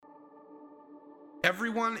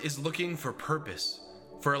Everyone is looking for purpose,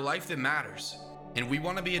 for a life that matters, and we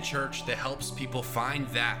want to be a church that helps people find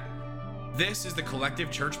that. This is the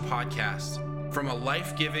Collective Church Podcast from a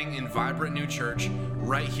life-giving and vibrant new church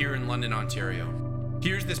right here in London, Ontario.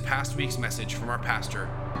 Here's this past week's message from our pastor,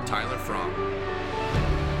 Tyler Fromm.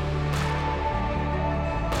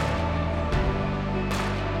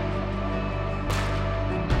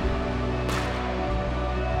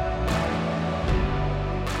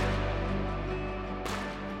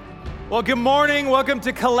 Well, good morning. Welcome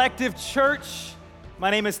to Collective Church.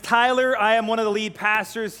 My name is Tyler. I am one of the lead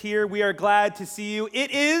pastors here. We are glad to see you.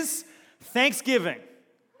 It is Thanksgiving.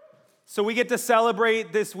 So we get to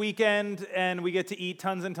celebrate this weekend, and we get to eat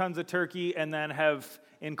tons and tons of turkey and then have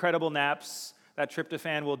incredible naps. That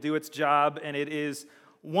tryptophan will do its job, and it is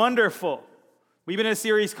wonderful. We've been in a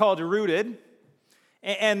series called Rooted,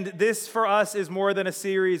 and this for us is more than a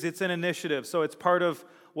series. It's an initiative. So it's part of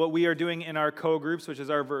what we are doing in our co-groups, which is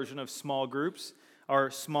our version of small groups, our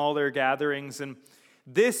smaller gatherings. And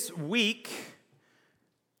this week,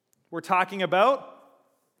 we're talking about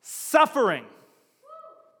suffering,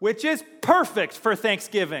 which is perfect for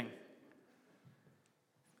Thanksgiving.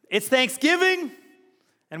 It's Thanksgiving,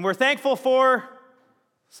 and we're thankful for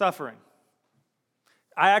suffering.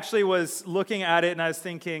 I actually was looking at it, and I was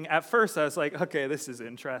thinking, at first I was like, okay, this is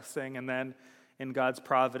interesting. And then in God's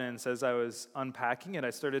providence, as I was unpacking it, I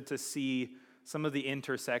started to see some of the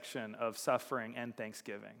intersection of suffering and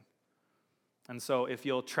Thanksgiving. And so if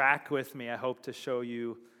you'll track with me, I hope to show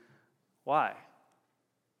you why.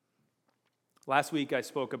 Last week, I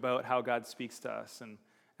spoke about how God speaks to us, and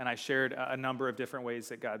I shared a number of different ways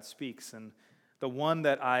that God speaks. And the one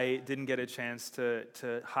that I didn't get a chance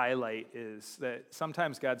to highlight is that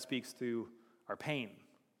sometimes God speaks through our pain.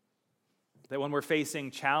 That when we're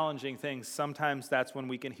facing challenging things, sometimes that's when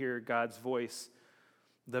we can hear God's voice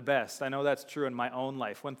the best. I know that's true in my own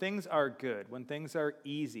life. When things are good, when things are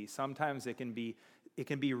easy, sometimes it can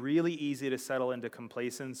be really easy to settle into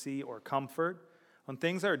complacency or comfort. When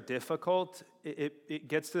things are difficult, it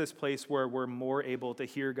gets to this place where we're more able to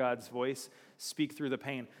hear God's voice speak through the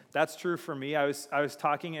pain. That's true for me. I was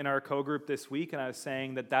talking in our co-group this week, and I was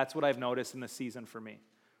saying that that's what I've noticed in the season for me.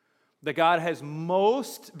 That God has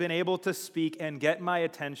most been able to speak and get my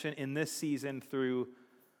attention in this season through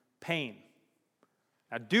pain.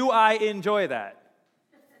 Now, do I enjoy that?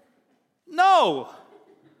 No!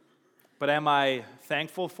 But am I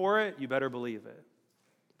thankful for it? You better believe it.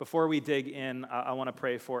 Before we dig in, I want to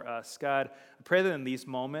pray for us. God, I pray that in these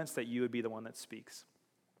moments that you would be the one that speaks.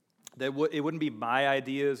 That it wouldn't be my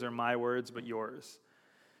ideas or my words, but yours.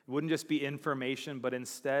 It wouldn't just be information, but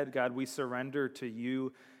instead, God, we surrender to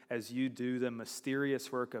you as you do the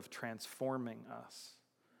mysterious work of transforming us.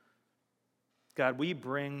 God, we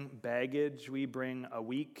bring baggage, we bring a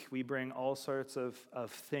week, we bring all sorts of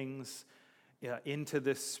things into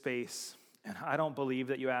this space. And I don't believe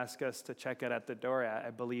that you ask us to check it at the door. I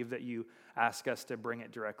believe that you ask us to bring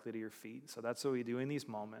it directly to your feet. So that's what we do in these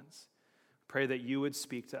moments. Pray that you would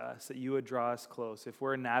speak to us, that you would draw us close. If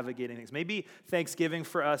we're navigating things, maybe Thanksgiving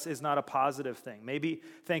for us is not a positive thing. Maybe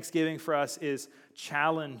Thanksgiving for us is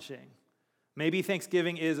challenging. Maybe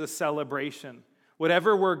Thanksgiving is a celebration.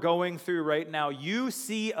 Whatever we're going through right now, you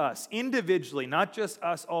see us individually, not just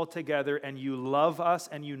us all together, and you love us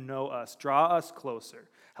and you know us. Draw us closer.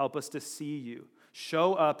 Help us to see you.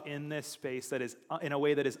 Show up in this space that is in a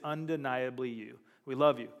way that is undeniably you. We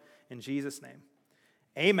love you. In Jesus' name,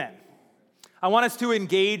 amen. I want us to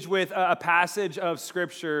engage with a passage of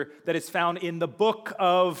Scripture that is found in the book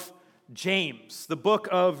of James. The book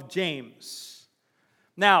of James.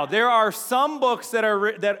 Now, there are some books that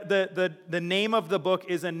are the name of the book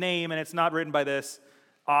is a name, and it's not written by this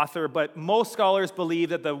author, but most scholars believe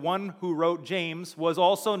that the one who wrote James was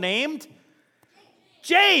also named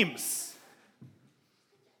James.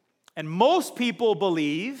 And most people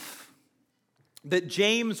believe that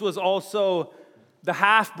James was also the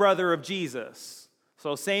half-brother of Jesus.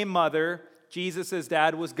 So same mother. Jesus'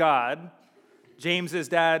 dad was God. James's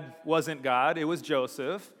dad wasn't God. It was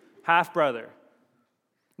Joseph. Half-brother.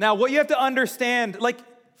 Now, what you have to understand,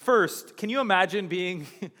 first, can you imagine being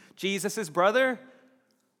Jesus' brother?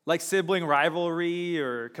 Like sibling rivalry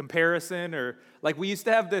or comparison, or we used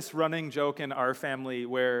to have this running joke in our family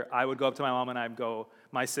where I would go up to my mom and I'd go,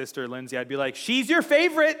 my sister Lindsay, I'd be like, she's your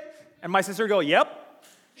favorite. And my sister would go, yep.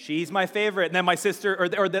 She's my favorite. And then my sister,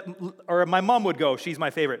 or my mom would go, she's my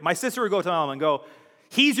favorite. My sister would go to my mom and go,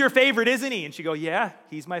 he's your favorite, isn't he? And she'd go, yeah,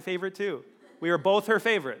 he's my favorite too. We are both her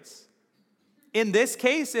favorites. In this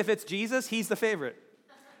case, if it's Jesus, he's the favorite.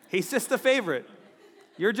 He's just the favorite.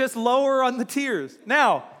 You're just lower on the tiers.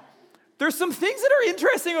 Now, there's some things that are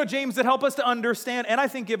interesting about James that help us to understand and I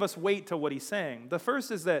think give us weight to what he's saying. The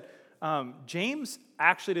first is that James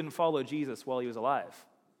actually didn't follow Jesus while he was alive.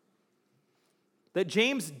 That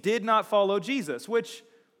James did not follow Jesus, which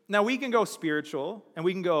now we can go spiritual and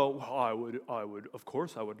we can go, well, of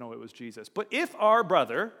course I would know it was Jesus. But if our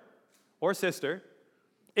brother or sister,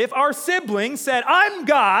 if our sibling said, I'm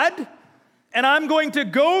God and I'm going to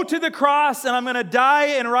go to the cross and I'm going to die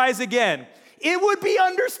and rise again, it would be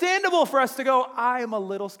understandable for us to go, I am a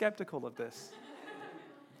little skeptical of this.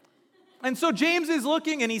 And so James is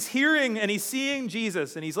looking and he's hearing and he's seeing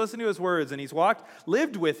Jesus and he's listening to his words and he's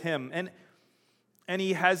lived with him and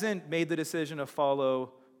he hasn't made the decision to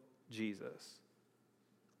follow Jesus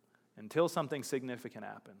until something significant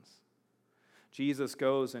happens. Jesus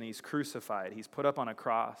goes and he's crucified. He's put up on a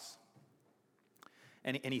cross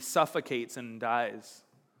and he suffocates and dies.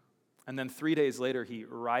 And then 3 days later, he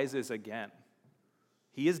rises again.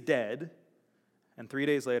 He is dead, and 3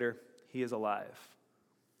 days later, he is alive.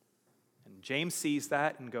 And James sees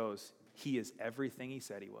that and goes, he is everything he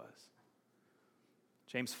said he was.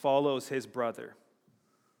 James follows his brother.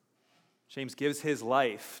 James gives his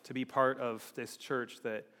life to be part of this church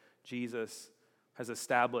that Jesus has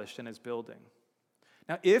established and is building.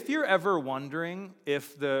 Now, if you're ever wondering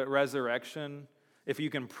if the resurrection, if you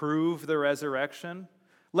can prove the resurrection,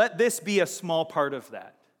 let this be a small part of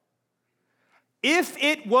that. If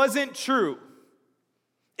it wasn't true,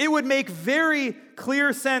 it would make very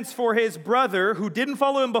clear sense for his brother, who didn't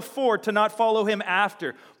follow him before, to not follow him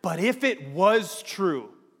after. But if it was true,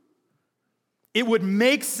 it would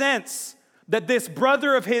make sense that this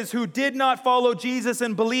brother of his who did not follow Jesus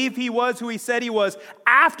and believe he was who he said he was,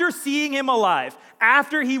 after seeing him alive,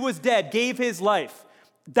 after he was dead, gave his life.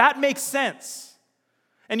 That makes sense.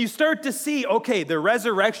 And you start to see, okay, the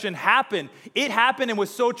resurrection happened. It happened and was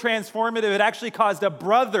so transformative, it actually caused a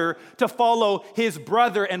brother to follow his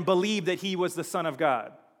brother and believe that he was the Son of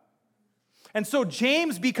God. And so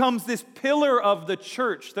James becomes this pillar of the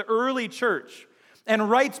church, the early church, and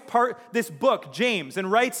writes this book, James, and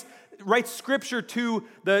writes scripture to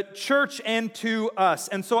the church and to us.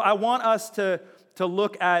 And so I want us to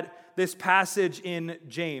look at this passage in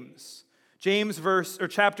James. James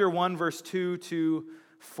chapter 1, verse 2 to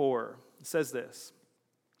 4. It says this: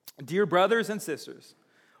 Dear brothers and sisters,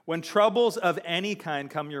 when troubles of any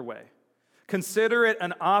kind come your way, consider it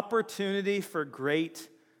an opportunity for great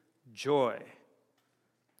joy.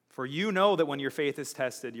 For you know that when your faith is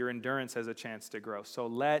tested, your endurance has a chance to grow. So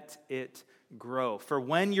let it grow. For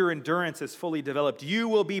when your endurance is fully developed, you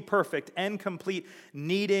will be perfect and complete,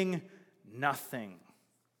 needing nothing.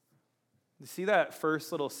 You see that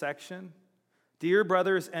first little section? Dear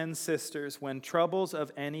brothers and sisters, when troubles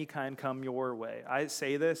of any kind come your way. I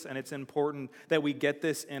say this, and it's important that we get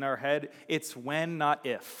this in our head. It's when, not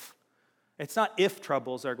if. It's not if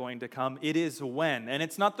troubles are going to come, it is when. And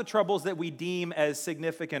it's not the troubles that we deem as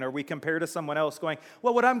significant or we compare to someone else going,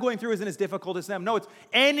 well, what I'm going through isn't as difficult as them. No, it's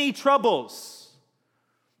any troubles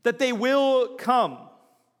that they will come.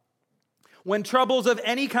 When troubles of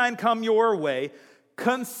any kind come your way,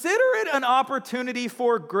 consider it an opportunity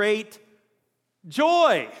for great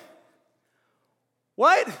joy.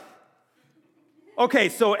 What? Okay,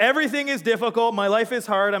 so everything is difficult, my life is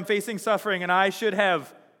hard, I'm facing suffering, and I should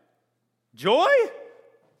have joy?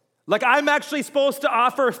 Like I'm actually supposed to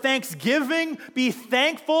offer thanksgiving, be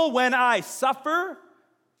thankful when I suffer?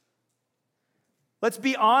 Let's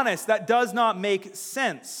be honest, that does not make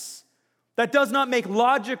sense. That does not make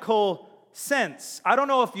logical sense. I don't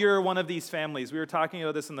know if you're one of these families. We were talking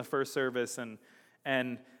about this in the first service,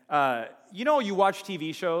 and you watch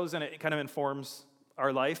TV shows and it kind of informs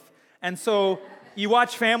our life. And so you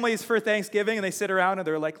watch families for Thanksgiving and they sit around and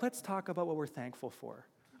they're like, let's talk about what we're thankful for.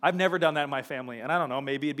 I've never done that in my family. And I don't know,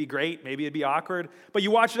 maybe it'd be great, maybe it'd be awkward, but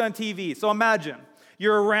you watch it on TV. So imagine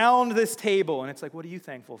you're around this table and it's like, what are you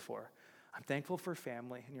thankful for? I'm thankful for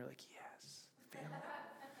family. And you're like, yes, family.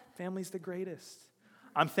 Family's the greatest.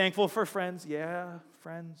 I'm thankful for friends. Yeah,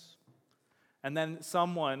 friends. And then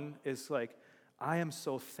someone is like, I am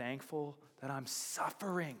so thankful that I'm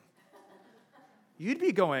suffering. You'd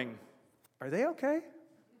be going, are they okay?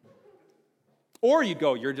 Or you'd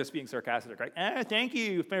go, you're just being sarcastic, right? Thank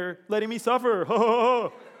you for letting me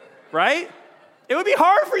suffer. Right? It would be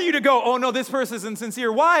hard for you to go, oh no, this person isn't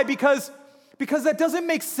sincere. Why? Because that doesn't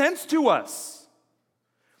make sense to us.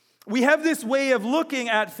 We have this way of looking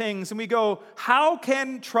at things and we go, how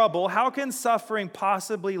can suffering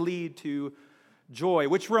possibly lead to joy?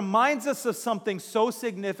 Which reminds us of something so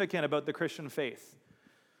significant about the Christian faith.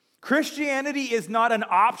 Christianity is not an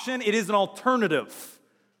option, it is an alternative.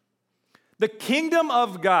 The kingdom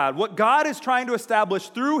of God, what God is trying to establish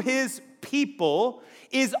through his people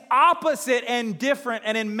is opposite and different,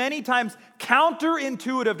 and in many times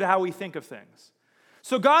counterintuitive to how we think of things.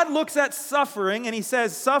 So God looks at suffering and he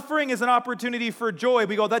says, suffering is an opportunity for joy.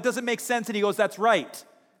 We go, that doesn't make sense. And he goes, that's right.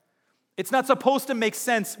 It's not supposed to make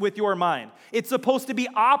sense with your mind. It's supposed to be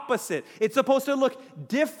opposite. It's supposed to look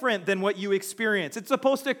different than what you experience. It's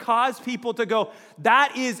supposed to cause people to go,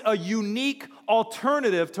 that is a unique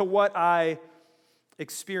alternative to what I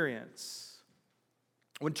experience.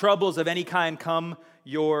 When troubles of any kind come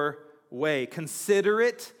your way, consider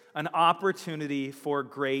it an opportunity for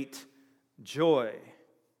great joy.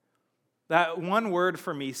 That one word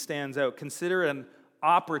for me stands out. Consider it an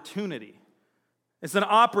opportunity. It's an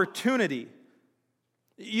opportunity.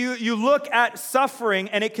 You look at suffering,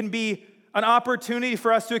 and it can be an opportunity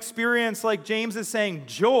for us to experience, like James is saying,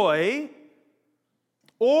 joy,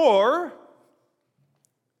 or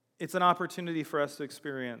it's an opportunity for us to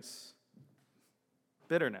experience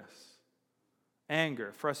bitterness,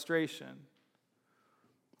 anger, frustration,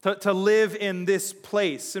 to live in this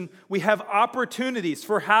place. And we have opportunities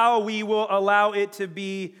for how we will allow it to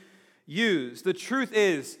be used. The truth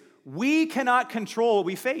is, we cannot control what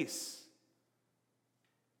we face.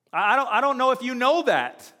 I don't know if you know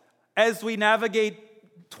that as we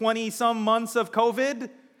navigate 20-some months of COVID.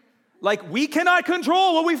 Like, we cannot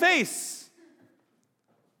control what we face,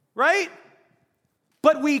 right?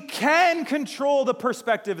 But we can control the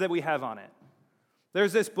perspective that we have on it.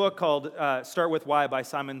 There's this book called Start With Why by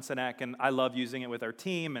Simon Sinek, and I love using it with our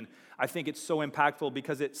team, and I think it's so impactful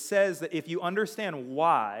because it says that if you understand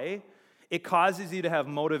why, it causes you to have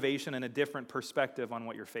motivation and a different perspective on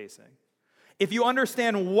what you're facing. If you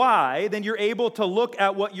understand why, then you're able to look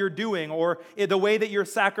at what you're doing or the way that you're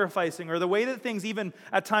sacrificing or the way that things even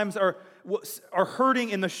at times are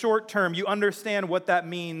hurting in the short term. You understand what that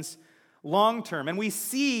means long term. And we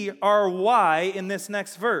see our why in this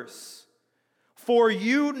next verse. For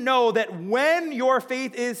you know that when your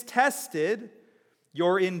faith is tested,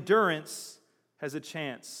 your endurance has a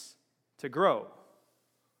chance to grow.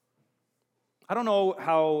 I don't know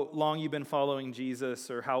how long you've been following Jesus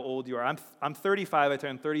or how old you are. I'm 35. I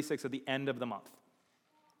turned 36 at the end of the month.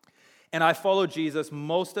 And I followed Jesus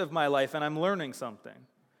most of my life, and I'm learning something.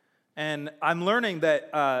 And I'm learning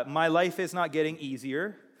that my life is not getting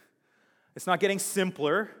easier. It's not getting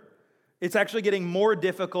simpler. It's actually getting more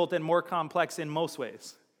difficult and more complex in most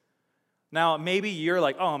ways. Now, maybe you're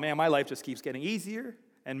like, oh man, my life just keeps getting easier,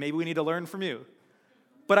 and maybe we need to learn from you.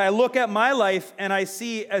 But I look at my life and I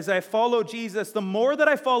see as I follow Jesus, the more that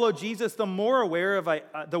I follow Jesus, the more aware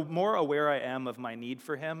I am of my need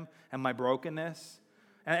for him and my brokenness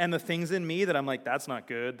and the things in me that I'm like, that's not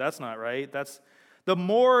good, that's not right. That's the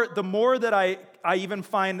more that I even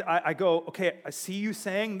find I go, okay, I see you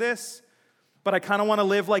saying this, but I kind of want to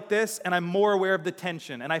live like this, and I'm more aware of the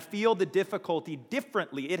tension, and I feel the difficulty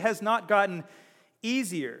differently. It has not gotten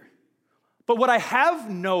easier. But what I have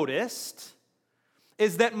noticed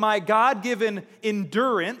is that my God-given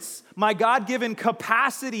endurance, my God-given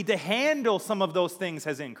capacity to handle some of those things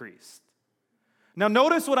has increased. Now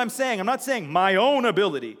notice what I'm saying. I'm not saying my own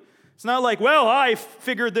ability. It's not like, well, I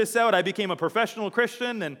figured this out. I became a professional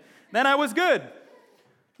Christian, and then I was good.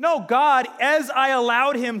 No, God, as I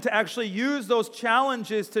allowed him to actually use those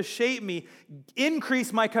challenges to shape me,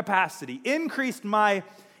 increased my capacity, increased my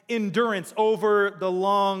endurance over the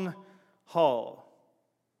long haul.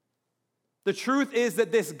 The truth is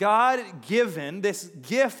that this God-given, this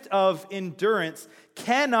gift of endurance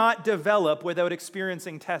cannot develop without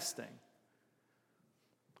experiencing testing.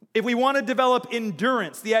 If we want to develop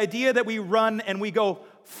endurance, the idea that we run and we go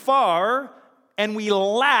far and we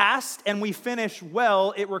last and we finish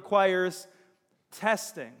well, it requires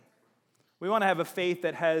testing. We want to have a faith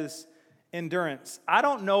that has endurance. I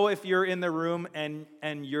don't know if you're in the room and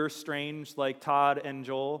you're strange like Todd and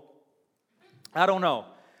Joel. I don't know.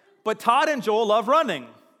 But Todd and Joel love running,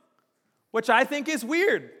 which I think is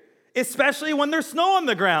weird, especially when there's snow on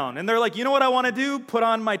the ground. And they're like, you know what I want to do? Put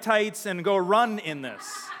on my tights and go run in this.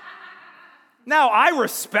 Now, I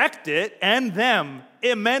respect it and them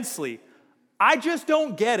immensely. I just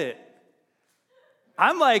don't get it.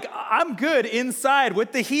 I'm good inside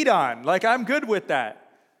with the heat on. Like, I'm good with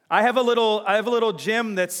that. I have a little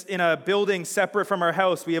gym that's in a building separate from our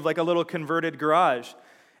house. We have like a little converted garage.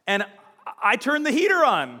 And I turn the heater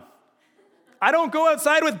on. I don't go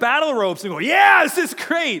outside with battle ropes and go, yeah, this is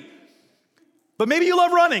great. But maybe you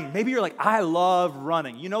love running. Maybe you're like, I love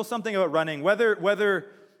running. You know something about running, whether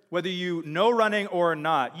you know running or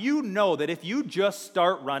not, you know that if you just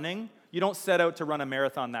start running, you don't set out to run a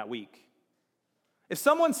marathon that week. If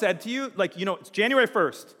someone said to you, like, it's January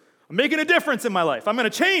 1st, I'm making a difference in my life, I'm going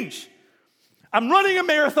to change. I'm running a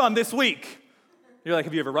marathon this week. You're like,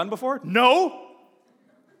 have you ever run before? No.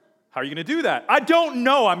 How are you going to do that? I don't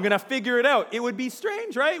know. I'm going to figure it out. It would be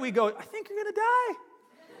strange, right? We go, I think you're going to die.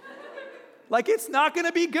 Like, it's not going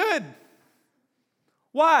to be good.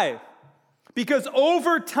 Why? Because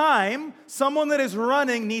over time, someone that is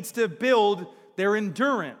running needs to build their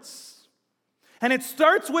endurance. And it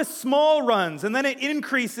starts with small runs, and then it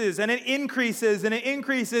increases, and it increases, and it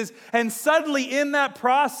increases, and suddenly in that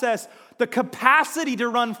process, the capacity to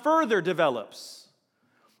run further develops.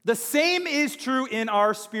 The same is true in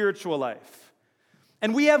our spiritual life.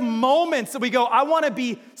 And we have moments that we go, I want to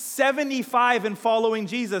be 75 and following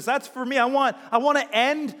Jesus. That's for me. I want to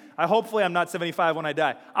end, hopefully I'm not 75 when I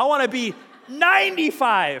die. I want to be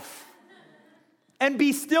 95 and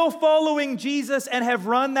be still following Jesus and have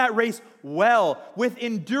run that race well with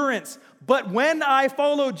endurance. But when I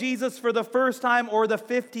follow Jesus for the first time or the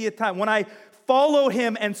 50th time, when I follow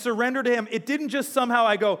him and surrender to him, it didn't just somehow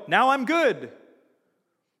I go, now I'm good.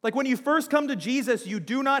 Like when you first come to Jesus, you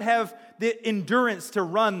do not have the endurance to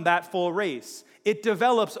run that full race. It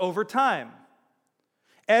develops over time.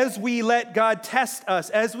 As we let God test us,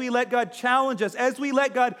 as we let God challenge us, as we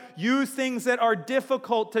let God use things that are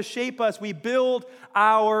difficult to shape us, we build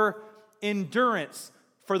our endurance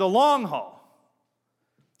for the long haul.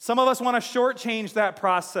 Some of us want to shortchange that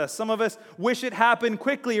process. Some of us wish it happened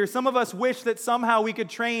quickly, or some of us wish that somehow we could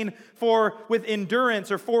train with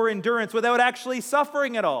endurance or for endurance without actually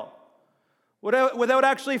suffering at all, without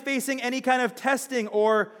actually facing any kind of testing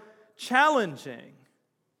or challenging.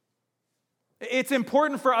 It's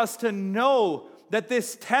important for us to know that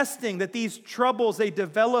this testing, that these troubles, they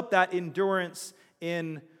develop that endurance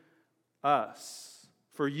in us.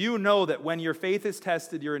 For you know that when your faith is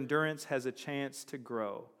tested, your endurance has a chance to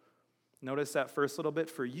grow. Notice that first little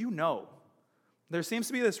bit, for you know. There seems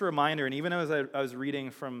to be this reminder, and even as I was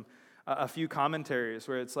reading from a few commentaries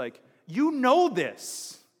where it's like, you know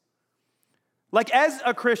this. Like as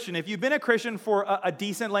a Christian, if you've been a Christian for a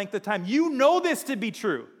decent length of time, you know this to be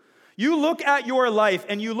true. You look at your life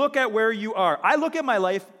and you look at where you are. I look at my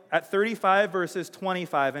life at 35 versus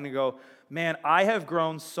 25 and I go, man, I have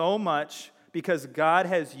grown so much because God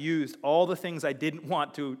has used all the things I didn't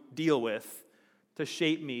want to deal with to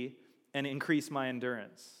shape me and increase my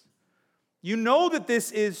endurance. You know that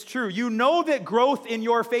this is true. You know that growth in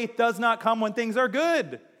your faith does not come when things are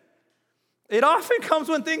good. It often comes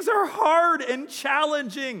when things are hard and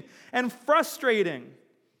challenging and frustrating.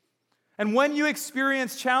 And when you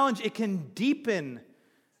experience challenge, it can deepen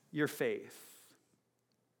your faith.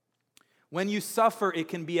 When you suffer, it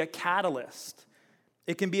can be a catalyst.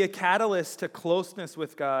 It can be a catalyst to closeness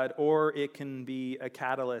with God, or it can be a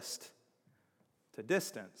catalyst to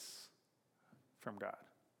distance from God.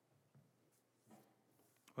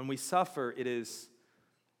 When we suffer, it is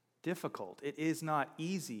difficult. It is not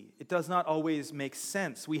easy. It does not always make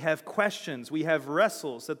sense. We have questions. We have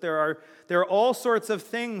wrestles. That there are all sorts of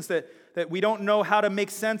things that we don't know how to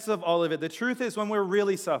make sense of all of it. The truth is, when we're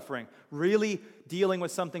really suffering, really dealing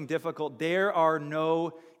with something difficult, there are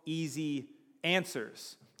no easy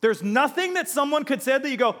answers. There's nothing that someone could say that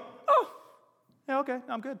you go, oh, yeah, okay,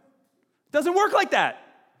 I'm good. It doesn't work like that.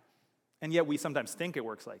 And yet we sometimes think it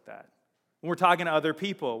works like that. When we're talking to other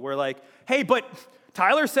people, we're like, hey, but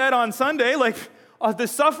Tyler said on Sunday, the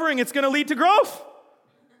suffering, it's going to lead to growth.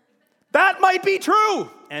 That might be true,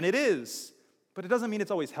 and it is, but it doesn't mean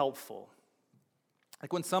it's always helpful.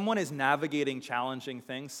 Like when someone is navigating challenging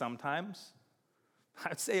things sometimes,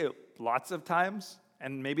 I'd say lots of times,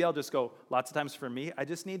 and maybe I'll just go lots of times for me, I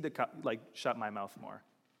just need to shut my mouth more.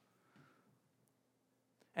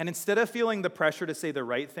 And instead of feeling the pressure to say the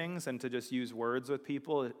right things and to just use words with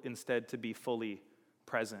people, instead to be fully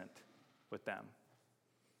present with them.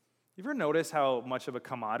 You ever notice how much of a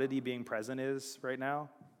commodity being present is right now?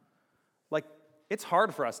 Like, it's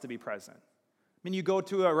hard for us to be present. I mean, you go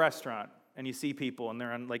to a restaurant and you see people and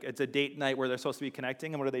they're on, it's a date night where they're supposed to be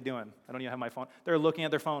connecting, and what are they doing? I don't even have my phone. They're looking at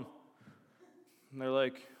their phone. And they're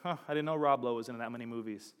like, I didn't know Rob Lowe was in that many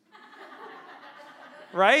movies.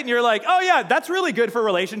 Right? And you're like, oh yeah, that's really good for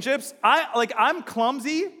relationships. I'm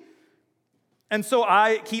clumsy, and so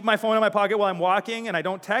I keep my phone in my pocket while I'm walking, and I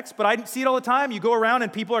don't text, but I see it all the time. You go around,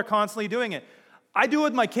 and people are constantly doing it. I do it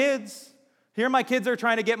with my kids. Here my kids are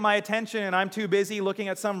trying to get my attention, and I'm too busy looking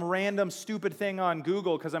at some random stupid thing on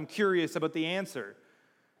Google because I'm curious about the answer.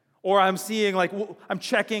 Or I'm seeing, I'm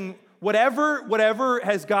checking whatever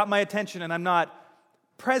has got my attention, and I'm not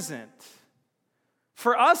present.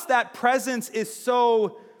 For us, that presence is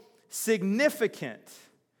so significant.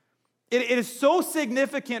 It is so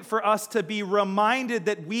significant for us to be reminded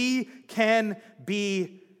that we can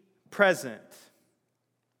be present.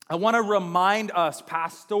 I want to remind us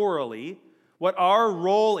pastorally what our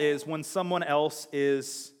role is when someone else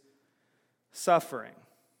is suffering.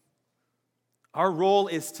 Our role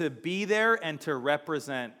is to be there and to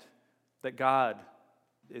represent that God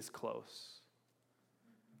is close.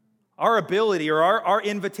 Our ability or our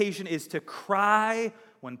invitation is to cry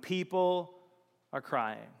when people are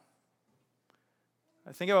crying.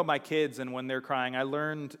 I think about my kids, and when they're crying, I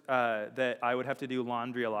learned that I would have to do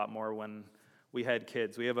laundry a lot more when we had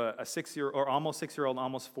kids. We have a 6-year or almost 6-year-old,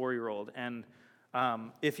 almost 4-year-old, and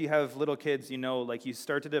if you have little kids, you know, like you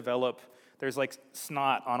start to develop. There's like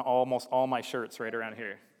snot on almost all my shirts right around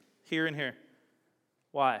here and here.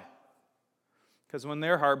 Why? Because when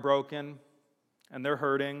they're heartbroken and they're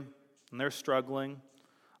hurting and they're struggling,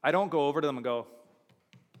 I don't go over to them and go,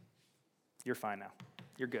 "You're fine now.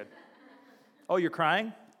 You're good." "Oh, you're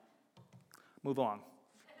crying? Move along."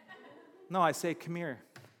 No, I say, "Come here."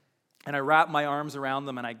 And I wrap my arms around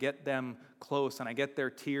them and I get them close and I get their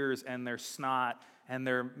tears and their snot and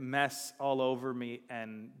their mess all over me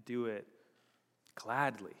and do it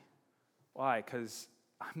gladly. Why? Because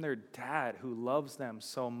I'm their dad who loves them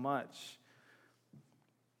so much.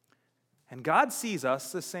 And God sees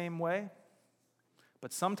us the same way,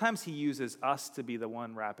 but sometimes he uses us to be the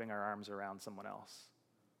one wrapping our arms around someone else.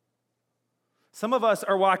 Some of us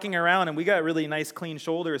are walking around and we got really nice clean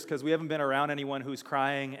shoulders because we haven't been around anyone who's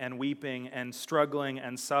crying and weeping and struggling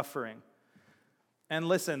and suffering. And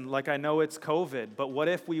listen, like I know it's COVID, but what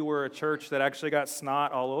if we were a church that actually got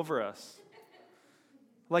snot all over us?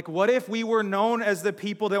 Like, what if we were known as the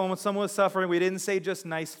people that when someone was suffering, we didn't say just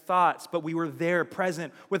nice thoughts, but we were there,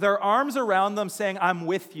 present, with our arms around them saying, "I'm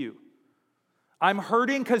with you. I'm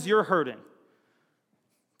hurting because you're hurting.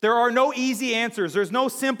 There are no easy answers. There's no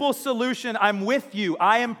simple solution. I'm with you.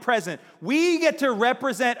 I am present." We get to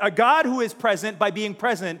represent a God who is present by being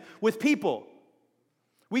present with people.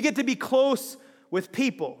 We get to be close with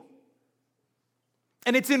people.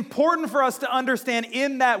 And it's important for us to understand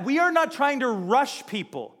in that we are not trying to rush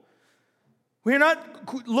people. We're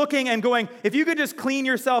not looking and going, if you could just clean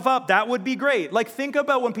yourself up, that would be great. Like, think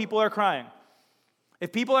about when people are crying.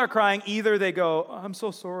 If people are crying, either they go, "I'm so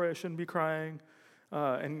sorry, I shouldn't be crying."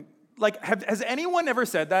 And like, has anyone ever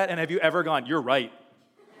said that? And have you ever gone, "You're right.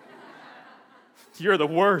 You're the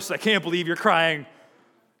worst. I can't believe you're crying.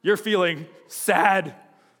 You're feeling sad.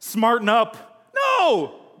 Smarten up."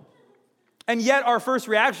 No! And yet our first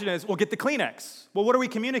reaction is, well, get the Kleenex. Well, what are we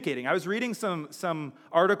communicating? I was reading some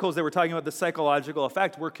articles that were talking about the psychological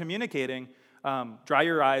effect. We're communicating, dry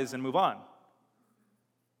your eyes and move on.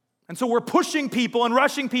 And so we're pushing people and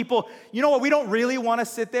rushing people. You know what? We don't really want to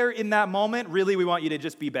sit there in that moment. Really, we want you to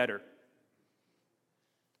just be better.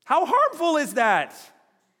 How harmful is that?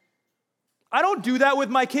 I don't do that with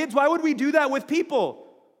my kids. Why would we do that with people?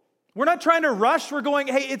 We're not trying to rush. We're going,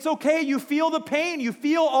 hey, it's okay. You feel the pain. You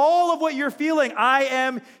feel all of what you're feeling. I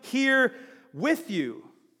am here with you.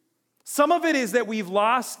 Some of it is that we've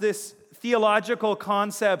lost this theological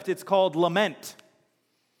concept. It's called lament.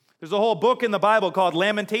 There's a whole book in the Bible called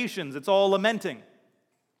Lamentations. It's all lamenting.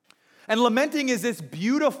 And lamenting is this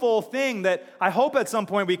beautiful thing that I hope at some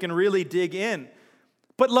point we can really dig in.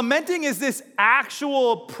 But lamenting is this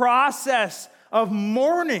actual process of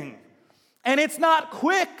mourning. And it's not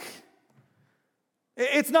quick.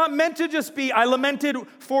 It's not meant to just be, I lamented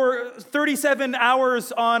for 37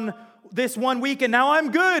 hours on this one week and now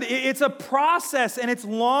I'm good. It's a process and it's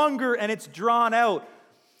longer and it's drawn out.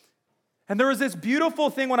 And there was this beautiful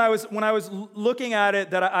thing when I was looking at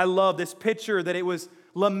it that I love, this picture that it was,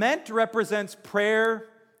 lament represents prayer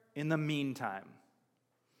in the meantime.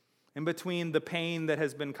 In between the pain that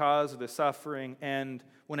has been caused, the suffering, and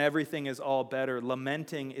when everything is all better,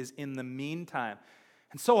 lamenting is in the meantime.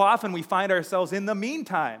 And so often we find ourselves in the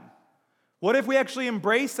meantime. What if we actually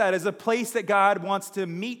embrace that as a place that God wants to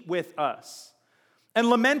meet with us? And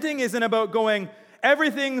lamenting isn't about going,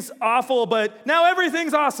 everything's awful, but now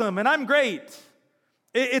everything's awesome and I'm great.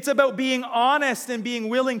 It's about being honest and being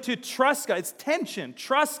willing to trust God. It's tension.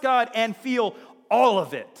 Trust God and feel all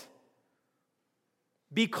of it.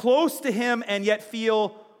 Be close to Him and yet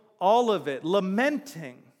feel all of it.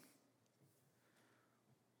 Lamenting.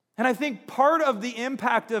 And I think part of the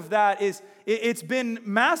impact of that is it's been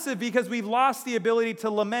massive because we've lost the ability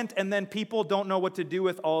to lament and then people don't know what to do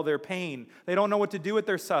with all their pain. They don't know what to do with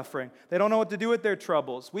their suffering. They don't know what to do with their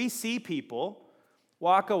troubles. We see people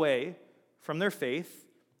walk away from their faith,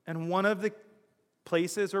 and one of the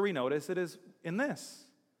places where we notice it is in this.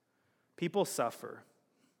 People suffer.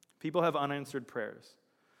 People have unanswered prayers.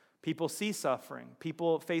 People see suffering.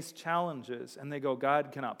 People face challenges, and they go,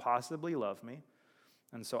 God cannot possibly love me,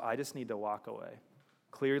 and so I just need to walk away.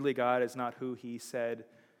 Clearly, God is not who He said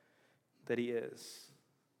that he is.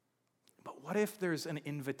 But what if there's an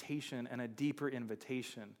invitation and a deeper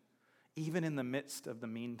invitation, even in the midst of the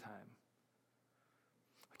meantime?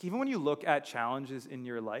 Like even when you look at challenges in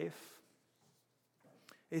your life,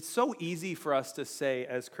 it's so easy for us to say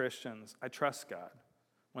as Christians, I trust God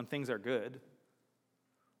when things are good.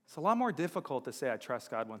 It's a lot more difficult to say I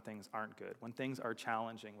trust God when things aren't good, when things are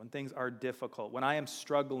challenging, when things are difficult, when I am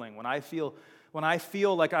struggling, when I feel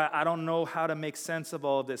like I don't know how to make sense of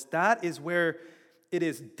all of this. That is where it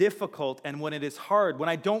is difficult and when it is hard, when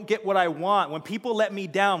I don't get what I want, when people let me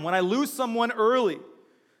down, when I lose someone early,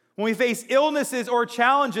 when we face illnesses or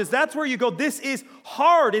challenges, that's where you go, this is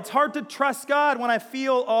hard. It's hard to trust God when I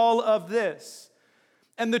feel all of this.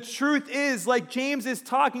 And the truth is, like James is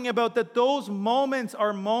talking about, that those moments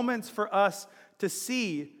are moments for us to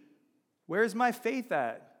see, where's my faith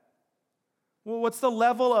at? Well, what's the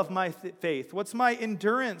level of my faith? What's my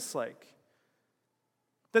endurance like?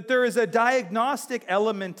 That there is a diagnostic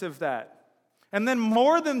element of that. And then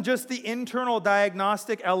more than just the internal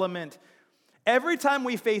diagnostic element, every time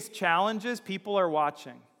we face challenges, people are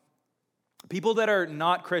watching. People that are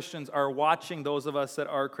not Christians are watching those of us that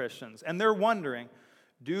are Christians. And they're wondering,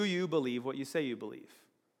 do you believe what you say you believe?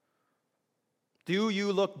 Do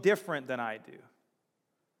you look different than I do?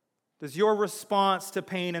 Does your response to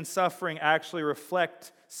pain and suffering actually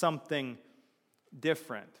reflect something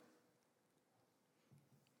different?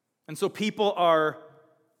 And so people are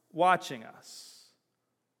watching us.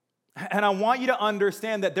 And I want you to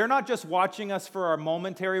understand that they're not just watching us for our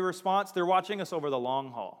momentary response, they're watching us over the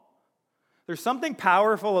long haul. There's something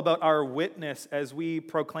powerful about our witness as we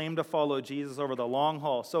proclaim to follow Jesus over the long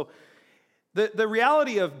haul. So the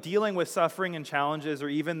reality of dealing with suffering and challenges, or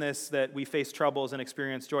even this, that we face troubles and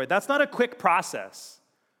experience joy, that's not a quick process.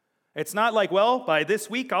 It's not like, well, by this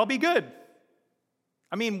week I'll be good.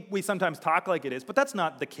 I mean, we sometimes talk like it is, but that's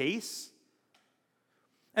not the case.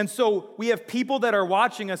 And so we have people that are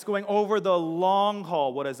watching us going over the long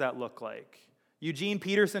haul. What does that look like? Eugene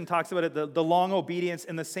Peterson talks about it, the long obedience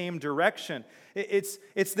in the same direction.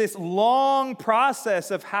 It's this long process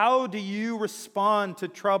of how do you respond to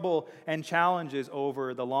trouble and challenges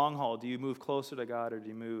over the long haul? Do you move closer to God or do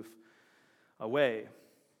you move away?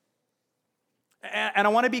 And I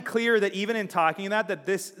want to be clear that even in talking that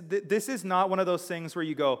this is not one of those things where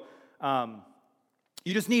you go,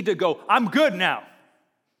 you just need to go, I'm good now.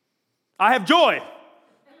 I have joy.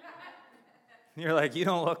 You're like, you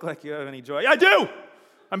don't look like you have any joy. I do.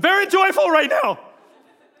 I'm very joyful right now.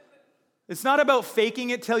 It's not about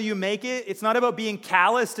faking it till you make it. It's not about being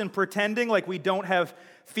calloused and pretending like we don't have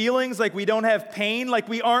feelings, like we don't have pain, like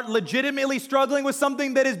we aren't legitimately struggling with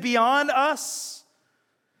something that is beyond us.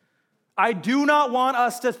 I do not want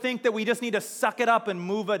us to think that we just need to suck it up and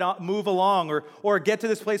move along or get to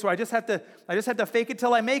this place where I just have to fake it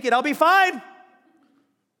till I make it. I'll be fine.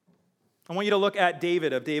 I want you to look at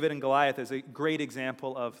David and Goliath as a great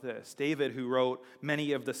example of this. David, who wrote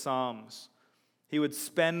many of the Psalms, he would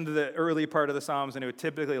spend the early part of the Psalms and it would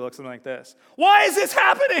typically look something like this. Why is this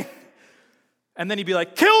happening? And then he'd be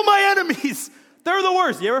like, kill my enemies. They're the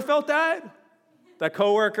worst. You ever felt that? That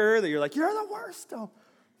coworker that you're like, you're the worst. Oh.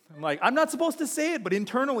 I'm like, I'm not supposed to say it, but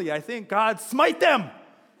internally I think, God, smite them.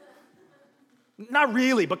 Not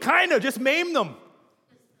really, but kind of, just maim them.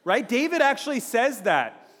 Right? David actually says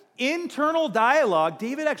that. Internal dialogue,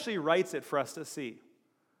 David actually writes it for us to see.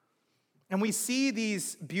 And we see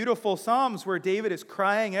these beautiful Psalms where David is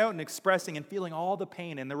crying out and expressing and feeling all the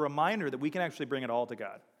pain, and the reminder that we can actually bring it all to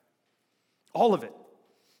God. All of it.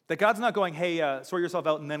 That God's not going, hey, sort yourself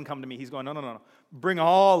out and then come to me. He's going, no. Bring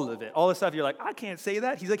all of it. All the stuff you're like, I can't say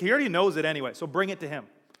that. He's like, he already knows it anyway, so bring it to him.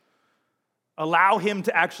 Allow him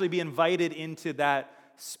to actually be invited into that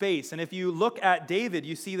space. And if you look at David,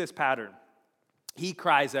 you see this pattern. He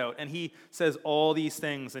cries out and he says all these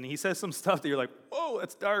things and he says some stuff that you're like, whoa,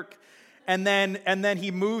 that's dark. And then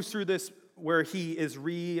he moves through this where he is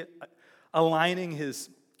realigning his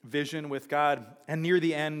vision with God. And near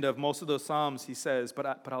the end of most of those Psalms, he says,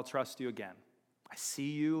 but I'll trust you again. I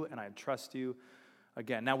see you and I trust you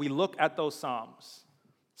again. Now we look at those Psalms.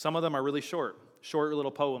 Some of them are really short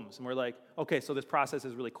little poems. And we're like, okay, so this process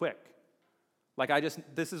is really quick. Like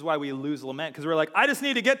this is why we lose lament, because we're like, I just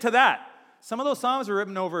need to get to that. Some of those Psalms were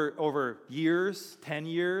written over years, 10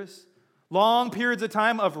 years, long periods of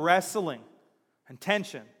time of wrestling and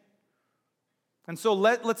tension. And so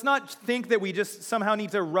let's not think that we just somehow need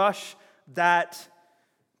to rush that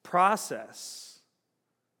process.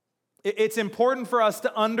 It's important for us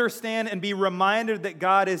to understand and be reminded that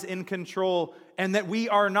God is in control and that we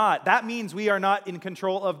are not. That means we are not in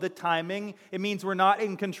control of the timing. It means we're not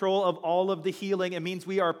in control of all of the healing. It means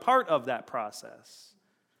we are part of that process.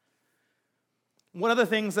 One of the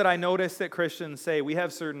things that I notice that Christians say, we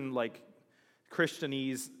have certain like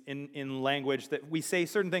Christianese in language that we say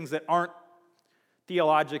certain things that aren't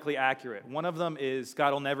theologically accurate. One of them is,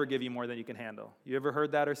 God will never give you more than you can handle. You ever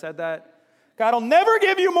heard that or said that? God will never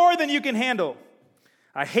give you more than you can handle.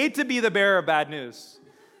 I hate to be the bearer of bad news,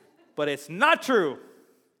 but it's not true.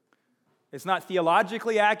 It's not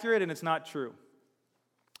theologically accurate, and it's not true.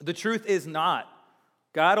 The truth is not,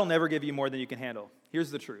 God will never give you more than you can handle.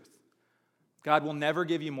 Here's the truth. God will never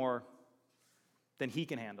give you more than he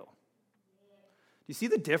can handle. Do you see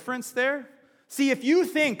the difference there? See, if you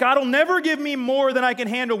think God will never give me more than I can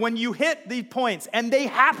handle, when you hit these points, and they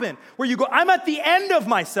happen, where you go, I'm at the end of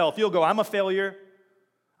myself, you'll go, I'm a failure.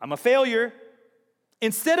 I'm a failure.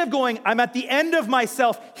 Instead of going, I'm at the end of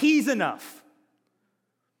myself, he's enough.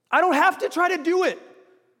 I don't have to try to do it.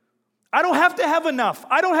 I don't have to have enough.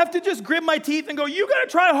 I don't have to just grit my teeth and go, you got to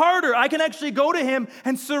try harder. I can actually go to him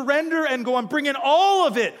and surrender and go, I'm bringing all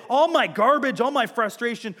of it, all my garbage, all my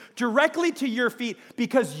frustration directly to your feet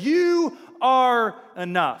because you are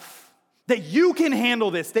enough. That you can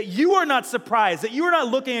handle this, that you are not surprised, that you are not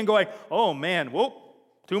looking and going, oh man, whoa,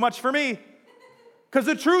 too much for me. Because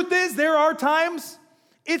the truth is, there are times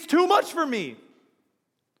it's too much for me.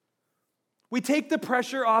 We take the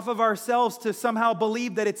pressure off of ourselves to somehow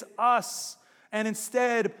believe that it's us, and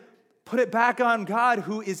instead put it back on God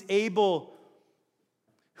who's able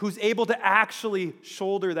to actually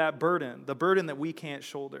shoulder that burden, the burden that we can't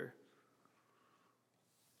shoulder.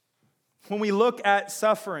 When we look at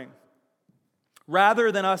suffering,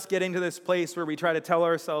 rather than us getting to this place where we try to tell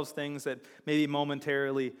ourselves things that maybe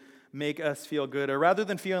momentarily make us feel good, or rather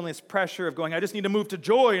than feeling this pressure of going, I just need to move to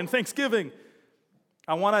joy and thanksgiving,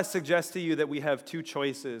 I want to suggest to you that we have two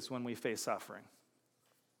choices when we face suffering.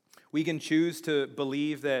 We can choose to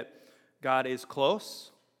believe that God is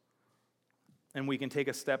close, and we can take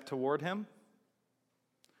a step toward him.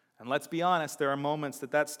 And let's be honest, there are moments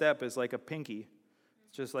that step is like a pinky.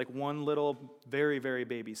 It's just like one little, very, very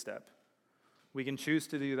baby step. We can choose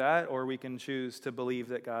to do that, or we can choose to believe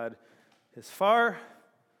that God is far,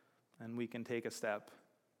 and we can take a step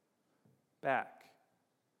back.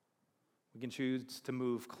 We can choose to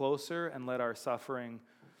move closer and let our suffering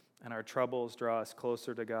and our troubles draw us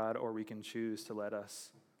closer to God, or we can choose to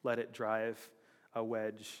let it drive a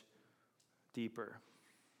wedge deeper.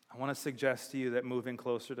 I want to suggest to you that moving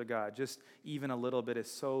closer to God, just even a little bit, is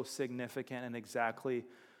so significant and exactly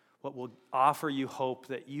what will offer you hope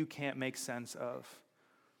that you can't make sense of.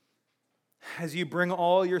 As you bring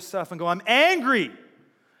all your stuff and go, I'm angry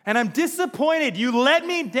and I'm disappointed, you let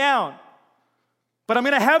me down. But I'm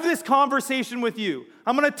going to have this conversation with you.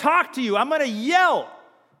 I'm going to talk to you. I'm going to yell.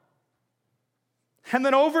 And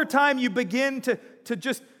then over time, you begin to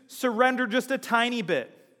just surrender just a tiny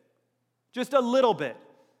bit, just a little bit.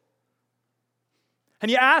 And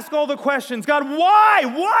you ask all the questions, God, why?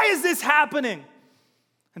 Why is this happening?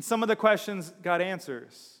 And some of the questions God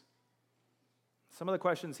answers. Some of the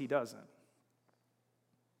questions he doesn't.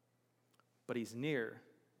 But he's near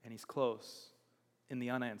and he's close in the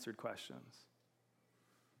unanswered questions.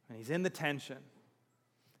 And he's in the tension.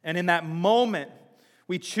 And in that moment,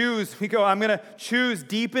 we go, I'm going to choose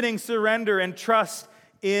deepening surrender and trust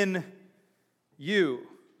in you.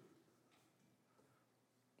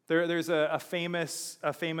 There's a famous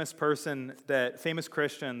person, famous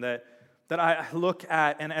Christian that I look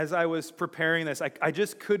at, and as I was preparing this, I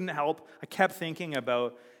just couldn't help. I kept thinking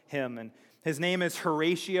about him, and his name is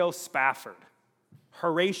Horatio Spafford.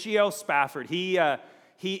 Horatio Spafford. He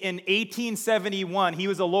in 1871, he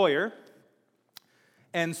was a lawyer,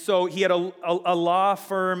 and so he had a law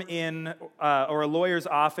firm or a lawyer's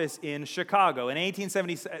office in Chicago. In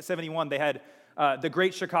 1871, they had the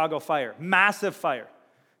Great Chicago Fire, massive fire,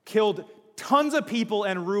 killed tons of people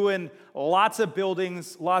and ruined lots of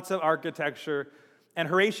buildings, lots of architecture, and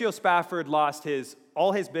Horatio Spafford lost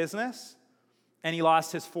all his business, and he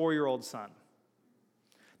lost his 4-year-old son.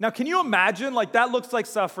 Now, can you imagine? Like, that looks like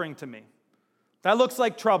suffering to me. That looks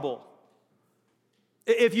like trouble.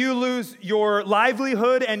 If you lose your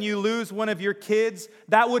livelihood and you lose one of your kids,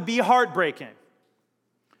 that would be heartbreaking.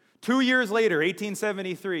 2 years later,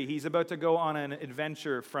 1873, he's about to go on an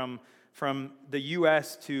adventure from the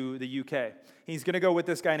U.S. to the U.K. He's going to go with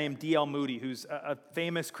this guy named D.L. Moody, who's a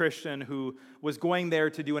famous Christian who was going there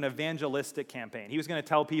to do an evangelistic campaign. He was going to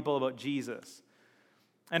tell people about Jesus.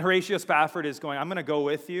 And Horatio Spafford is going, I'm going to go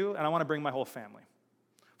with you, and I want to bring my whole family.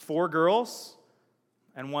 4 girls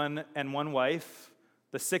and one wife.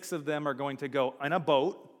 The 6 of them are going to go on a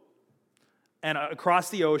boat and across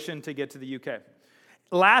the ocean to get to the UK.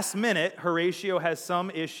 Last minute, Horatio has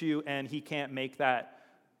some issue and he can't make that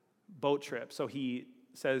boat trip. So he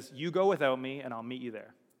says, you go without me and I'll meet you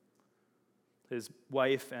there. His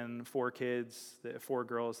wife and 4 kids, the 4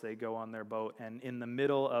 girls, they go on their boat, and in the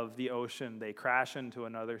middle of the ocean, they crash into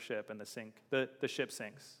another ship, and the ship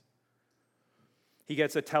sinks. He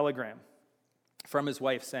gets a telegram from his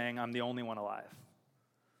wife saying, I'm the only one alive.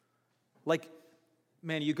 Like,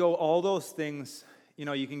 man, you go all those things,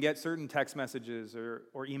 you can get certain text messages or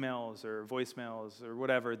emails or voicemails or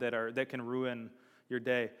whatever that can ruin your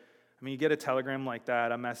day. I mean, you get a telegram like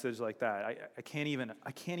that, a message like that. I can't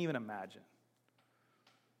even imagine.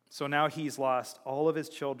 So now he's lost all of his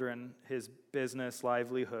children, his business,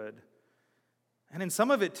 livelihood. And in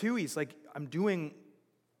some of it too, he's like, I'm doing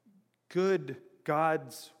good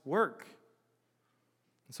God's work.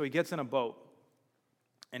 And so he gets in a boat,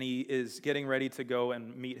 and he is getting ready to go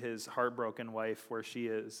and meet his heartbroken wife where she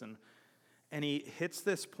is. And he hits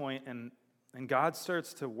this point, and God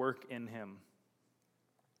starts to work in him.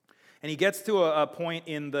 And he gets to a point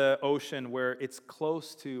in the ocean where it's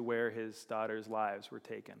close to where his daughter's lives were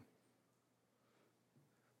taken.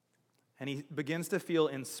 And he begins to feel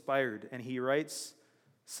inspired, and he writes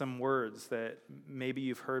some words that maybe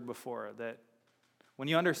you've heard before, that when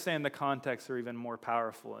you understand the context are even more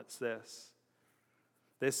powerful. It's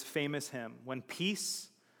this famous hymn: when peace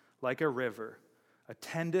like a river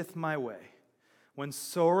attendeth my way, when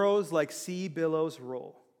sorrows like sea billows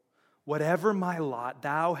roll, whatever my lot,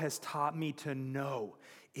 thou hast taught me to know,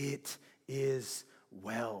 it is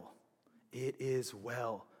well. It is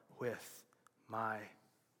well with my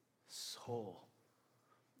soul.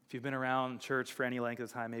 If you've been around church for any length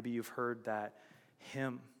of time, maybe you've heard that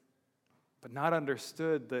hymn, but not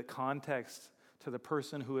understood the context to the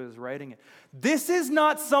person who is writing it. This is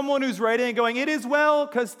not someone who's writing it going, it is well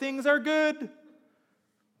because things are good.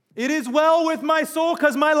 It is well with my soul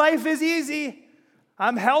because my life is easy.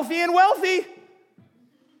 I'm healthy and wealthy.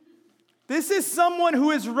 This is someone who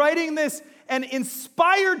is writing this and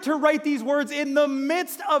inspired to write these words in the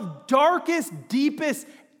midst of darkest, deepest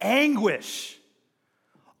anguish.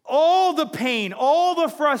 All the pain, all the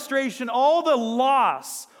frustration, all the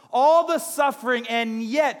loss, all the suffering, and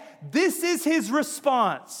yet this is his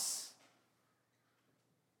response.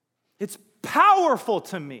 It's powerful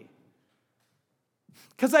to me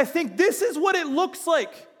because I think this is what it looks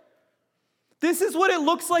like. This is what it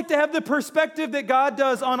looks like to have the perspective that God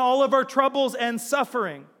does on all of our troubles and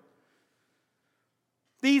suffering.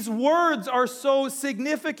 These words are so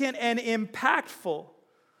significant and impactful.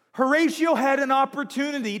 Horatio had an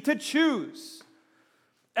opportunity to choose.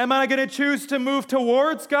 Am I going to choose to move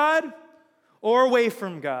towards God or away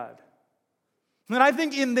from God? And I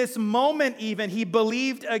think in this moment even, he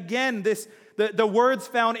believed again the words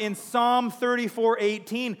found in Psalm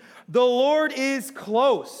 34:18. The Lord is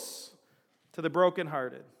close to the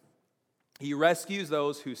brokenhearted. He rescues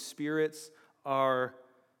those whose spirits are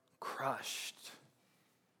crushed.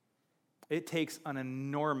 It takes an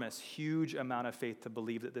enormous, huge amount of faith to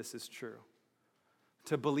believe that this is true.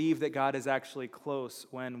 To believe that God is actually close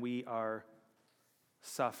when we are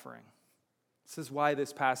suffering. This is why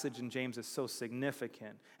this passage in James is so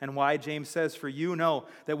significant, and why James says, for you know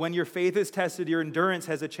that when your faith is tested, your endurance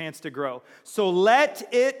has a chance to grow. So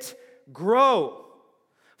let it grow.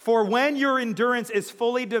 For when your endurance is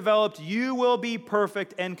fully developed, you will be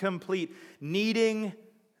perfect and complete, needing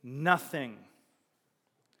nothing.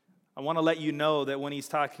 I want to let you know that when he's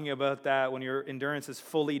talking about that, when your endurance is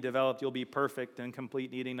fully developed, you'll be perfect and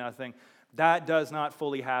complete, needing nothing. That does not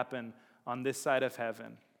fully happen on this side of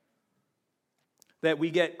heaven. That we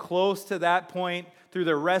get close to that point through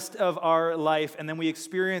the rest of our life, and then we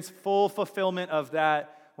experience full fulfillment of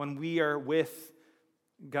that when we are with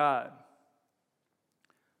God.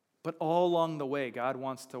 But all along the way, God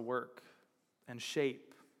wants to work and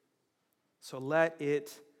shape. So let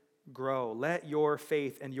it grow. Let your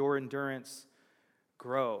faith and your endurance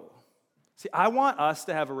grow. See, I want us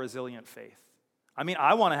to have a resilient faith.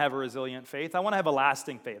 I want to have a resilient faith. I want to have a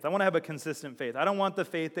lasting faith. I want to have a consistent faith. I don't want the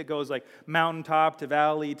faith that goes like mountaintop to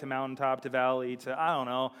valley to mountaintop to valley to, I don't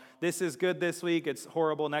know, this is good this week, it's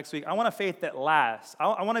horrible next week. I want a faith that lasts.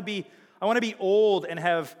 I want to be old and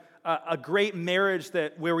have a great marriage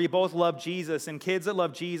where we both love Jesus, and kids that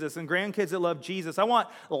love Jesus, and grandkids that love Jesus. I want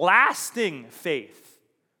lasting faith.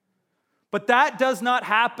 But that does not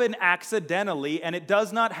happen accidentally, and it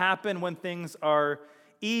does not happen when things are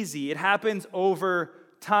easy. It happens over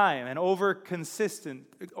time and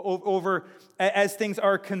as things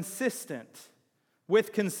are consistent,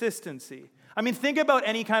 with consistency. Think about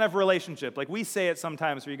any kind of relationship. Like we say it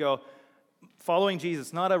sometimes where you go, following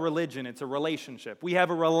Jesus, not a religion, it's a relationship. We have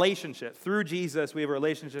a relationship. Through Jesus, we have a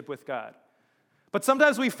relationship with God. But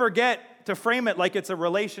sometimes we forget to frame it like it's a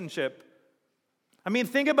relationship. I mean,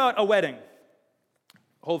 think about a wedding.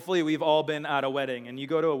 Hopefully we've all been at a wedding, and you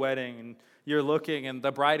go to a wedding and you're looking, and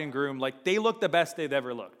the bride and groom, like, they look the best they've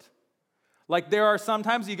ever looked. Like, there are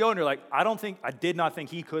sometimes you go and you're like, I did not think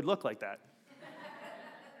he could look like that.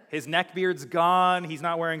 His neck beard's gone, he's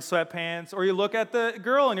not wearing sweatpants. Or you look at the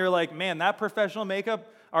girl and you're like, man, that professional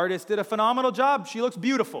makeup artist did a phenomenal job. She looks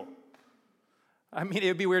beautiful. I mean, it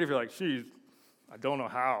would be weird if you're like, geez, I don't know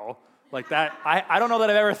how. Like that, I don't know that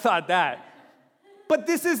I've ever thought that. But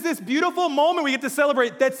this is this beautiful moment we get to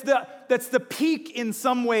celebrate. That's the peak in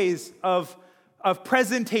some ways of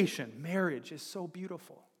presentation. Marriage is so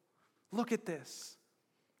beautiful. Look at this.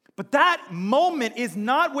 But that moment is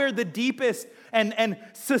not where the deepest and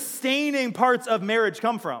sustaining parts of marriage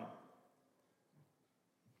come from.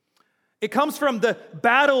 It comes from the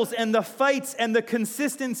battles and the fights and the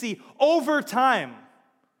consistency over time.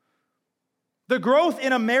 The growth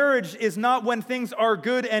in a marriage is not when things are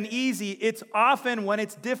good and easy. It's often when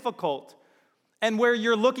it's difficult and where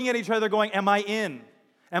you're looking at each other going, am I in?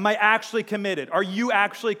 Am I actually committed? Are you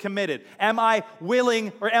actually committed? Am I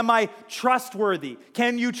willing or am I trustworthy?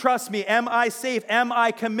 Can you trust me? Am I safe? Am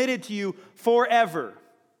I committed to you forever?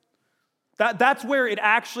 That's where it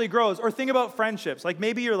actually grows. Or think about friendships. Like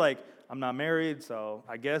maybe you're like, I'm not married, so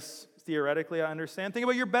I guess theoretically I understand. Think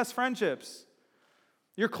about your best friendships.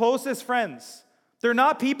 Your closest friends. They're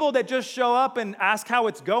not people that just show up and ask how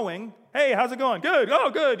it's going. Hey, how's it going? Good. Oh,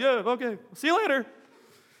 good. Yeah, okay. See you later.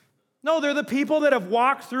 No, they're the people that have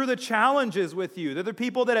walked through the challenges with you. They're the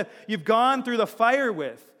people that you've gone through the fire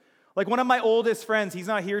with. Like one of my oldest friends, he's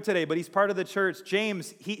not here today, but he's part of the church,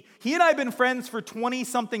 James. He and I have been friends for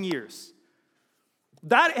 20-something years.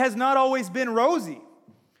 That has not always been rosy.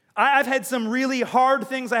 I've had some really hard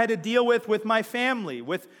things I had to deal with my family,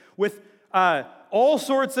 with all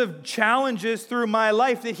sorts of challenges through my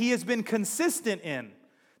life that he has been consistent in,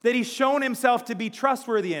 that he's shown himself to be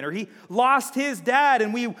trustworthy in. Or he lost his dad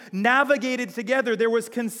and we navigated together. There was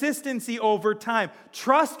consistency over time.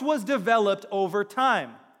 Trust was developed over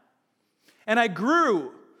time. And I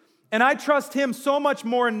grew, and I trust him so much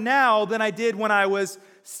more now than I did when I was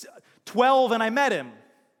 12 and I met him.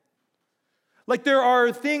 Like there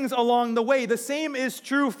are things along the way. The same is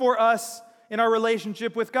true for us in our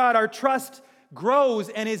relationship with God. Our trust grows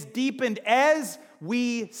and is deepened as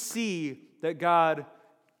we see that God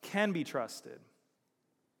can be trusted.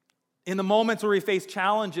 In the moments where we face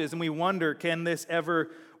challenges and we wonder, can this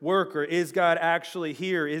ever work? Or is God actually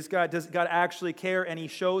here? Does God actually care? And he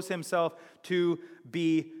shows himself to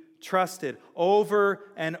be trusted over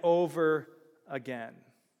and over again.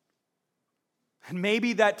 And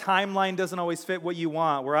maybe that timeline doesn't always fit what you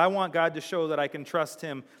want, where I want God to show that I can trust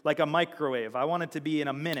him like a microwave. I want it to be in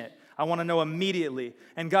a minute. I want to know immediately.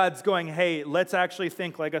 And God's going, hey, let's actually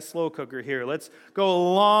think like a slow cooker here. Let's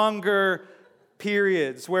go longer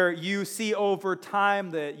periods where you see over time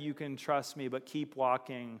that you can trust me, but keep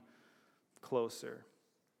walking closer.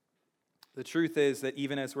 The truth is that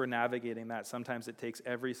even as we're navigating that, sometimes it takes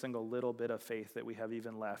every single little bit of faith that we have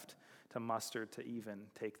even left to muster to even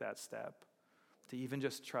take that step, to even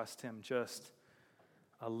just trust him just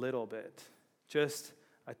a little bit, just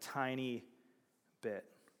a tiny bit.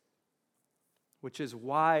 Which is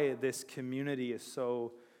why this community is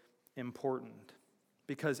so important.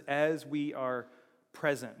 Because as we are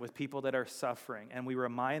present with people that are suffering and we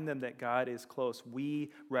remind them that God is close,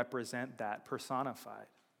 we represent that personified.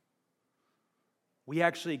 We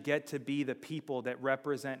actually get to be the people that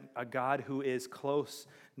represent a God who is close,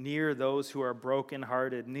 near those who are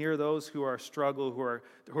brokenhearted, near those who are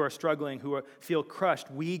struggling, who feel crushed.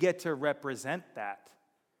 We get to represent that.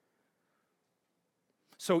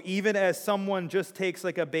 So even as someone just takes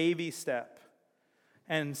like a baby step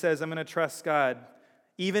and says, I'm going to trust God,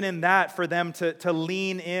 even in that, for them to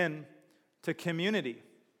lean in to community.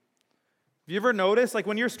 Have you ever noticed, like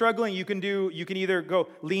when you're struggling, you can either go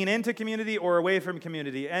lean into community or away from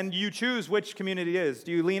community, and you choose which community it is.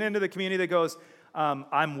 Do you lean into the community that goes,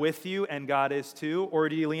 I'm with you and God is too? Or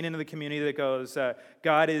do you lean into the community that goes,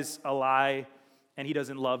 God is a lie and he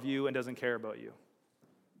doesn't love you and doesn't care about you?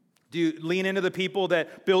 Do you lean into the people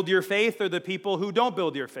that build your faith or the people who don't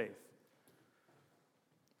build your faith?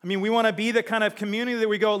 I mean, we want to be the kind of community that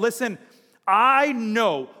we go, listen, I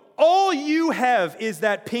know all you have is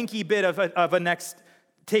that pinky bit of a next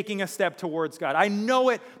taking a step towards God. I know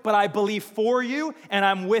it, but I believe for you, and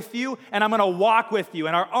I'm with you, and I'm going to walk with you.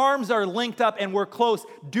 And our arms are linked up, and we're close,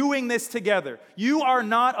 doing this together. You are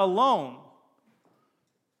not alone.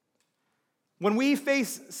 When we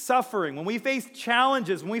face suffering, when we face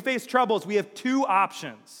challenges, when we face troubles, we have two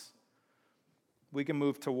options. We can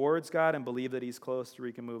move towards God and believe that he's close, or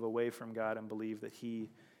we can move away from God and believe that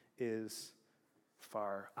he is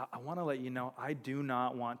far. I want to let you know, I do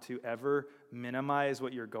not want to ever minimize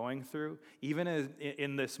what you're going through. Even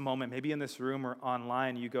in this moment, maybe in this room or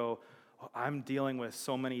online, you go, oh, I'm dealing with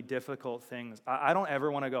so many difficult things. I don't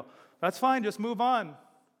ever want to go, that's fine, just move on.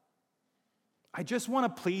 I just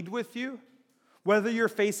want to plead with you, whether you're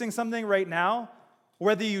facing something right now,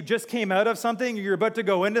 whether you just came out of something, or you're about to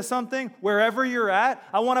go into something, wherever you're at,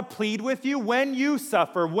 I want to plead with you when you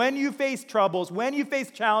suffer, when you face troubles, when you face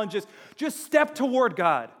challenges, just step toward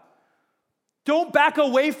God. Don't back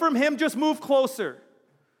away from Him, just move closer.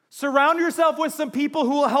 Surround yourself with some people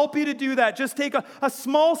who will help you to do that. Just take a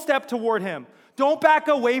small step toward Him. Don't back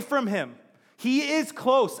away from Him. He is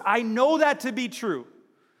close. I know that to be true.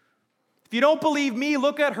 If you don't believe me,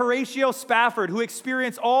 look at Horatio Spafford, who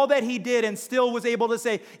experienced all that he did and still was able to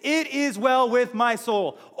say, it is well with my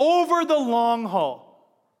soul, over the long haul.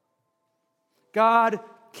 God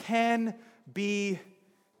can be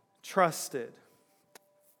trusted.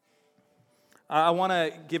 I want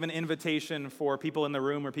to give an invitation for people in the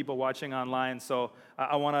room or people watching online, so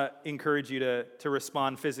I want to encourage you to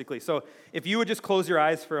respond physically. So if you would just close your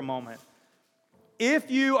eyes for a moment. If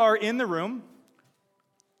you are in the room,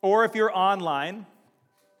 or if you're online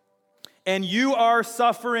and you are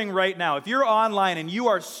suffering right now, if you're online and you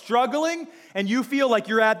are struggling and you feel like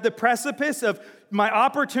you're at the precipice of my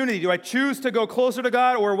opportunity, do I choose to go closer to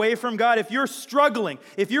God or away from God? If you're struggling,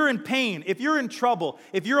 if you're in pain, if you're in trouble,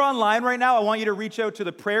 if you're online right now, I want you to reach out to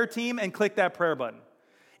the prayer team and click that prayer button.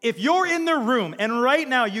 If you're in the room and right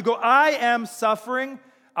now you go, I am suffering,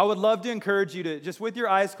 I would love to encourage you to, just with your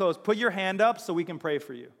eyes closed, put your hand up so we can pray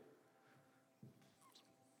for you.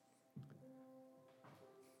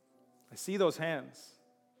 I see those hands.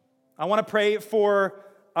 I want to pray for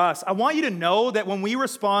us. I want you to know that when we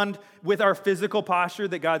respond with our physical posture,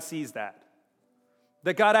 that God sees that.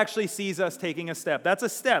 That God actually sees us taking a step. That's a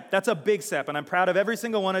step. That's a big step, and I'm proud of every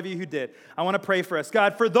single one of you who did. I want to pray for us.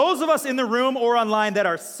 God, for those of us in the room or online that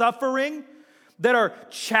are suffering, that are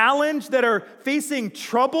challenged, that are facing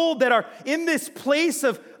trouble, that are in this place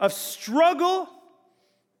of struggle,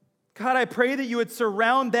 God, I pray that you would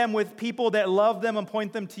surround them with people that love them and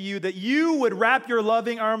point them to you, that you would wrap your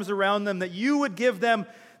loving arms around them, that you would give them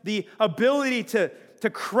the ability to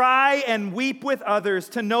cry and weep with others,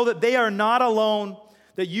 to know that they are not alone,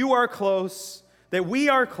 that you are close, that we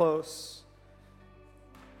are close.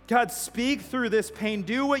 God, speak through this pain.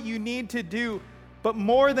 Do what you need to do, but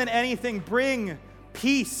more than anything, bring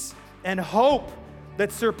peace and hope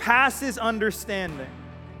that surpasses understanding.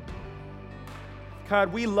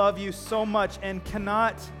 God, we love you so much and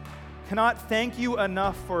cannot thank you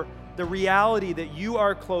enough for the reality that you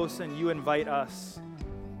are close and you invite us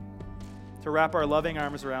to wrap our loving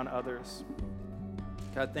arms around others.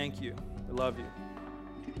 God, thank you. We love you.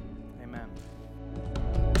 Amen.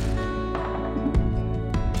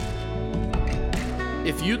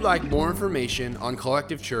 If you'd like more information on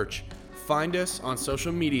Collective Church, find us on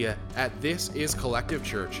social media at This Is Collective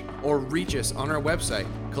Church or reach us on our website,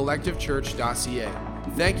 collectivechurch.ca.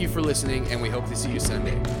 Thank you for listening, and we hope to see you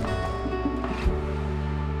Sunday.